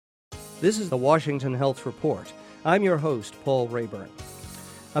This is the Washington Health Report. I'm your host, Paul Rayburn.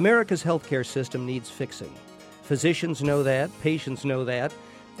 America's healthcare system needs fixing. Physicians know that, patients know that,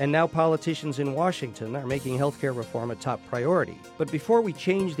 and now politicians in Washington are making healthcare reform a top priority. But before we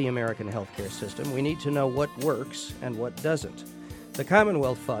change the American healthcare system, we need to know what works and what doesn't. The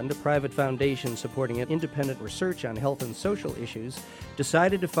Commonwealth Fund, a private foundation supporting independent research on health and social issues,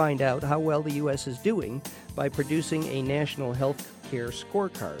 decided to find out how well the U.S. is doing by producing a national health care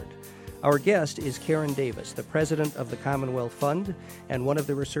scorecard. Our guest is Karen Davis, the president of the Commonwealth Fund and one of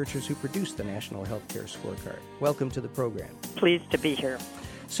the researchers who produced the National Healthcare Scorecard. Welcome to the program. Pleased to be here.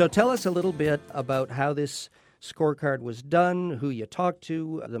 So tell us a little bit about how this scorecard was done, who you talked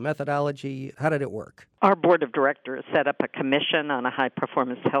to, the methodology. How did it work? Our board of directors set up a commission on a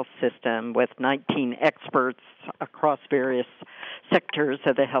high-performance health system with 19 experts across various sectors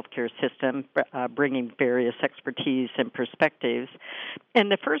of the healthcare system, bringing various expertise and perspectives.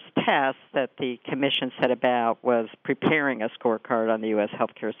 And the first task that the commission set about was preparing a scorecard on the U.S.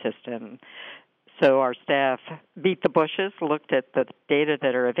 healthcare system. So our staff beat the bushes, looked at the data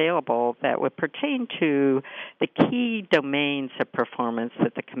that are available that would pertain to the key domains of performance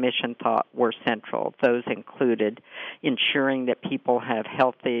that the Commission thought were central. Those included ensuring that people have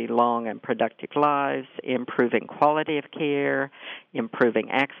healthy, long, and productive lives, improving quality of care,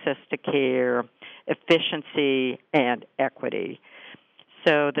 improving access to care, efficiency, and equity.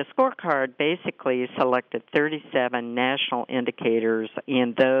 So the scorecard basically selected 37 national indicators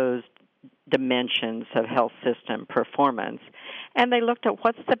in those dimensions of health system performance, and they looked at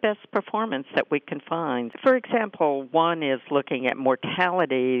what's the best performance that we can find. For example, one is looking at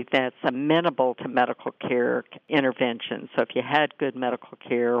mortality that's amenable to medical care intervention. So if you had good medical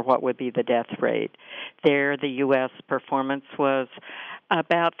care, what would be the death rate? There, the U.S. performance was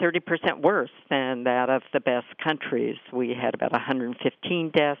about 30% worse than that of the best countries. We had about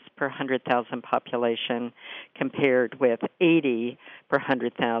 115 deaths per 100,000 population compared with 80 per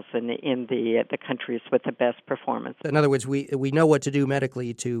 100,000 in the countries with the best performance. In other words, we know what to do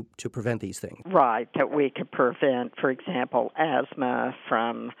medically to prevent these things. Right, that we could prevent, for example, asthma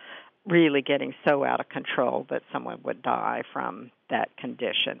from really getting so out of control that someone would die from that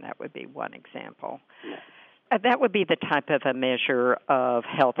condition. That would be one example. That would be the type of a measure of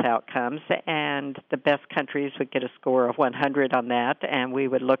health outcomes, and the best countries would get a score of 100 on that, and we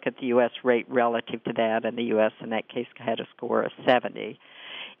would look at the U.S. rate relative to that, and the U.S. in that case had a score of 70.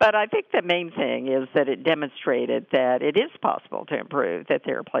 But I think the main thing is that it demonstrated that it is possible to improve, that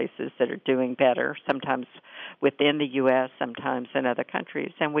there are places that are doing better, sometimes within the U.S., sometimes in other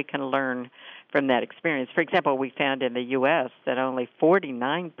countries, and we can learn from that experience. For example, we found in the U.S. that only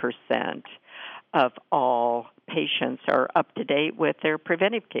 49% of all patients are up to date with their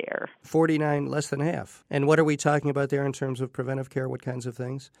preventive care. 49, less than half. And what are we talking about there in terms of preventive care? What kinds of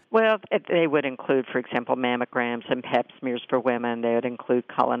things? Well, they would include, for example, mammograms and pap smears for women. They would include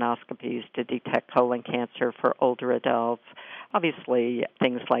colonoscopies to detect colon cancer for older adults. Obviously,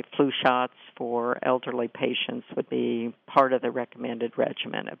 things like flu shots for elderly patients would be part of the recommended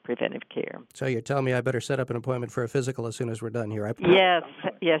regimen of preventive care. So you're telling me I better set up an appointment for a physical as soon as we're done here? Yes,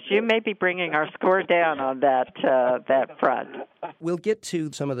 you may be bringing our score down on that front. We'll get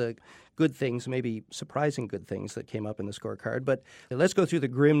to some of the good things, maybe surprising good things that came up in the scorecard, but let's go through the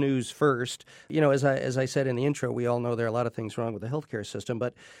grim news first. You know, as I said in the intro, we all know there are a lot of things wrong with the healthcare system,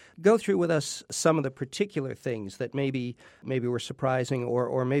 but go through with us some of the particular things that maybe were surprising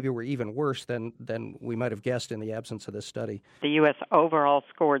or maybe were even worse than we might have guessed in the absence of this study. The U.S. overall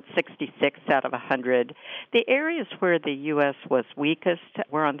scored 66 out of 100. The areas where the U.S. was weakest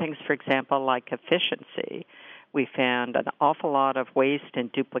were on things, for example, like efficiency. We found an awful lot of waste and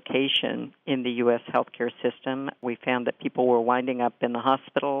duplication in the U.S. healthcare system. We found that people were winding up in the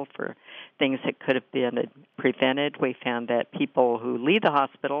hospital for things that could have been prevented. We found that people who leave the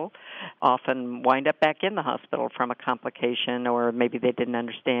hospital often wind up back in the hospital from a complication, or maybe they didn't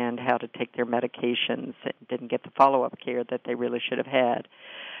understand how to take their medications and didn't get the follow-up care that they really should have had.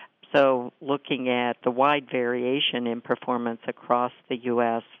 So looking at the wide variation in performance across the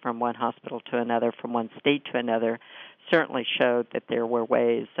U.S. from one hospital to another, from one state to another, certainly showed that there were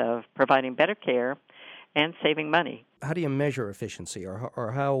ways of providing better care and saving money. How do you measure efficiency,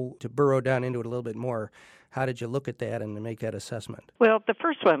 or how, to burrow down into it a little bit more, how did you look at that and make that assessment? Well, the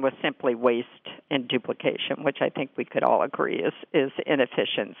first one was simply waste and duplication, which I think we could all agree is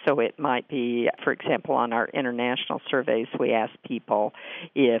inefficient. So it might be, for example, on our international surveys, we asked people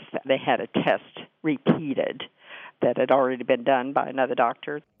if they had a test repeated that had already been done by another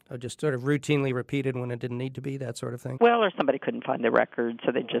doctor. Just sort of routinely repeated when it didn't need to be, that sort of thing? Well, or somebody couldn't find the record,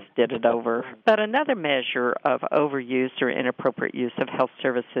 so they just did it over. But another measure of overuse or inappropriate use of health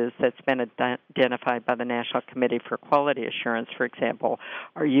services that's been identified by the National Committee for Quality Assurance, for example,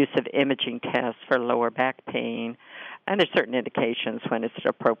 are use of imaging tests for lower back pain. And there's certain indications when it's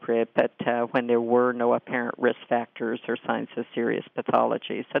appropriate, but when there were no apparent risk factors or signs of serious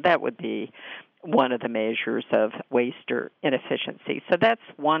pathology. So that would be one of the measures of waste or inefficiency. So that's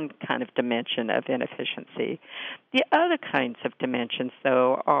one kind of dimension of inefficiency. The other kinds of dimensions,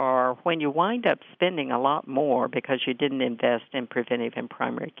 though, are when you wind up spending a lot more because you didn't invest in preventive and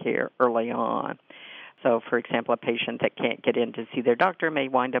primary care early on. So, for example, a patient that can't get in to see their doctor may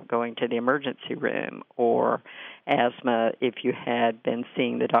wind up going to the emergency room, or asthma, if you had been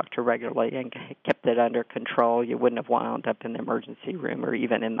seeing the doctor regularly and kept it under control, you wouldn't have wound up in the emergency room or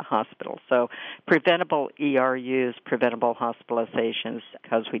even in the hospital. So preventable ER use, preventable hospitalizations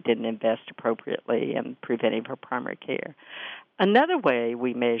because we didn't invest appropriately in preventive or primary care. Another way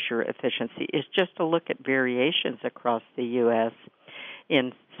we measure efficiency is just to look at variations across the U.S.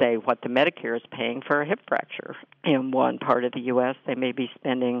 in, say, what the Medicare is paying for a hip fracture. In one part of the U.S., they may be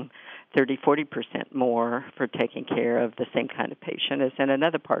spending 30-40% more for taking care of the same kind of patient as in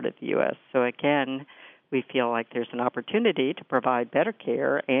another part of the U.S. So, again, we feel like there's an opportunity to provide better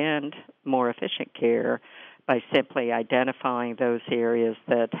care and more efficient care by simply identifying those areas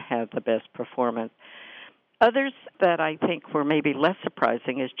that have the best performance. Others that I think were maybe less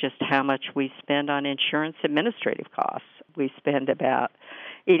surprising is just how much we spend on insurance administrative costs. We spend about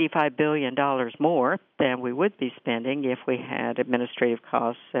 $85 billion more than we would be spending if we had administrative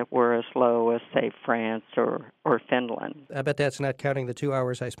costs that were as low as, say, France or Finland. I bet that's not counting the 2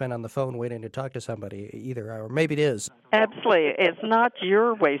 hours I spent on the phone waiting to talk to somebody either, or maybe it is. Absolutely. It's not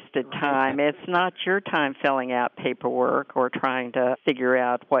your wasted time. It's not your time filling out paperwork or trying to figure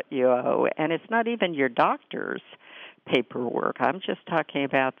out what you owe. And it's not even your doctor's paperwork. I'm just talking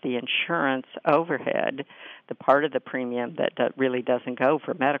about the insurance overhead, the part of the premium that really doesn't go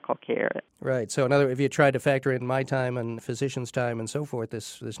for medical care. Right. So if you tried to factor in my time and physician's time and so forth,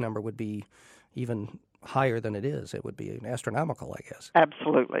 this number would be even higher than it is. It would be astronomical, I guess.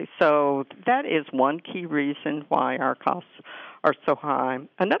 Absolutely. So that is one key reason why our costs are so high.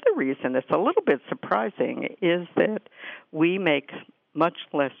 Another reason that's a little bit surprising is that we make much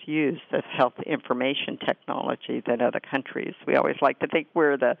less use of health information technology than other countries. We always like to think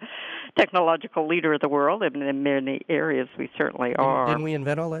we're the technological leader of the world, and in many areas we certainly are. Didn't we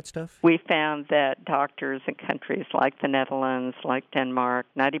invent all that stuff? We found that doctors in countries like the Netherlands, like Denmark,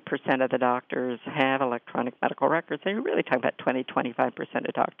 90% of the doctors have electronic medical records. And you're really talking about 20-25%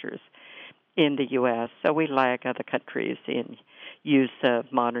 of doctors in the U.S. So we lag other countries in use of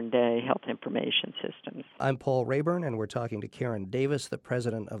modern-day health information systems. I'm Paul Rayburn, and we're talking to Karen Davis, the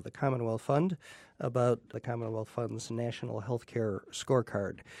president of the Commonwealth Fund, about the Commonwealth Fund's National Healthcare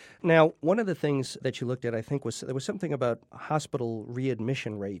Scorecard. Now, one of the things that you looked at, I think, was there was something about hospital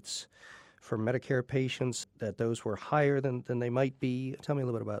readmission rates for Medicare patients, that those were higher than they might be. Tell me a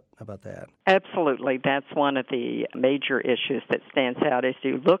little bit about that. Absolutely. That's one of the major issues that stands out. As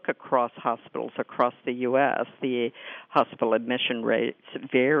you look across hospitals across the U.S., the hospital admission rates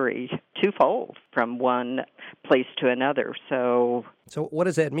vary twofold from one place to another. So what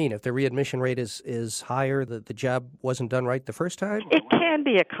does that mean? If the readmission rate is higher, the job wasn't done right the first time? It can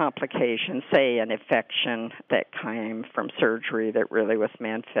be a complication, say an infection that came from surgery that really was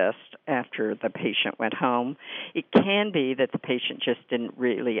manifest after the patient went home. It can be that the patient just didn't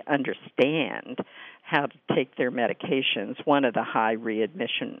really understand how to take their medications. One of the high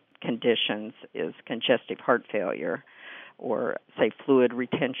readmission conditions is congestive heart failure, or, say, fluid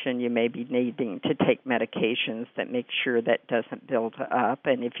retention. You may be needing to take medications that make sure that doesn't build up.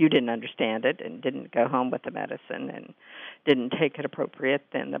 And if you didn't understand it and didn't go home with the medicine and didn't take it appropriate,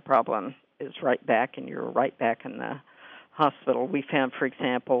 then the problem is right back, and you're right back in the hospital. We found, for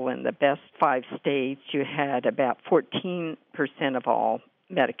example, in the best 5 states, you had about 14% of all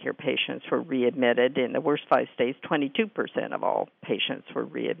Medicare patients were readmitted. In the worst 5 states, 22% of all patients were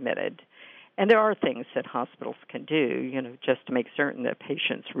readmitted. And there are things that hospitals can do, just to make certain that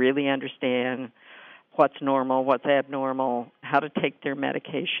patients really understand what's normal, what's abnormal, how to take their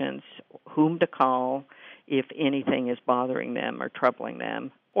medications, whom to call if anything is bothering them or troubling them,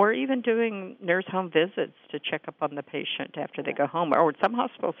 or even doing nurse home visits to check up on the patient after they go home. Or some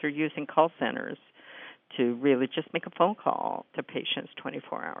hospitals are using call centers to really just make a phone call to patients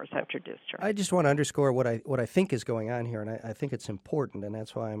 24 hours after discharge. I just want to underscore what I think is going on here, and I think it's important, and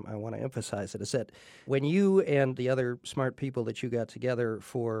that's why I want to emphasize it, is that when you and the other smart people that you got together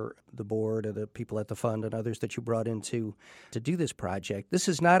for the board and the people at the fund and others that you brought in to do this project, this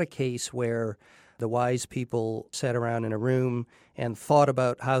is not a case where the wise people sat around in a room and thought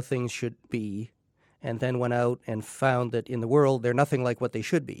about how things should be and then went out and found that in the world they're nothing like what they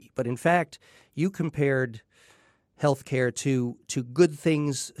should be. But in fact, you compared healthcare to good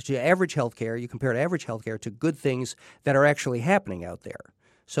things, to average healthcare. You compared average healthcare to good things that are actually happening out there.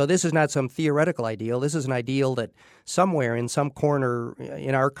 So this is not some theoretical ideal. This is an ideal that somewhere in some corner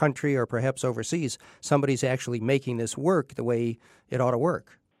in our country or perhaps overseas, somebody's actually making this work the way it ought to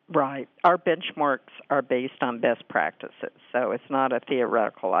work. Right. Our benchmarks are based on best practices, so it's not a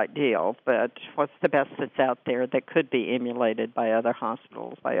theoretical ideal, but what's the best that's out there that could be emulated by other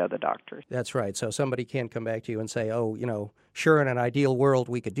hospitals, by other doctors? That's right. So somebody can't come back to you and say, oh, sure, in an ideal world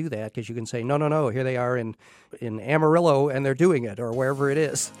we could do that, because you can say, no, here they are in Amarillo and they're doing it, or wherever it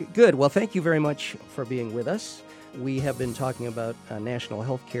is. Good. Well, thank you very much for being with us. We have been talking about a National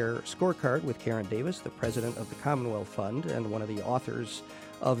Healthcare Scorecard with Karen Davis, the president of the Commonwealth Fund and one of the authors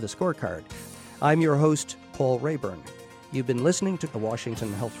of the scorecard. I'm your host, Paul Rayburn. You've been listening to the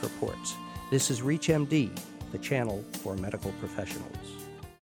Washington Health Report. This is ReachMD, the channel for medical professionals.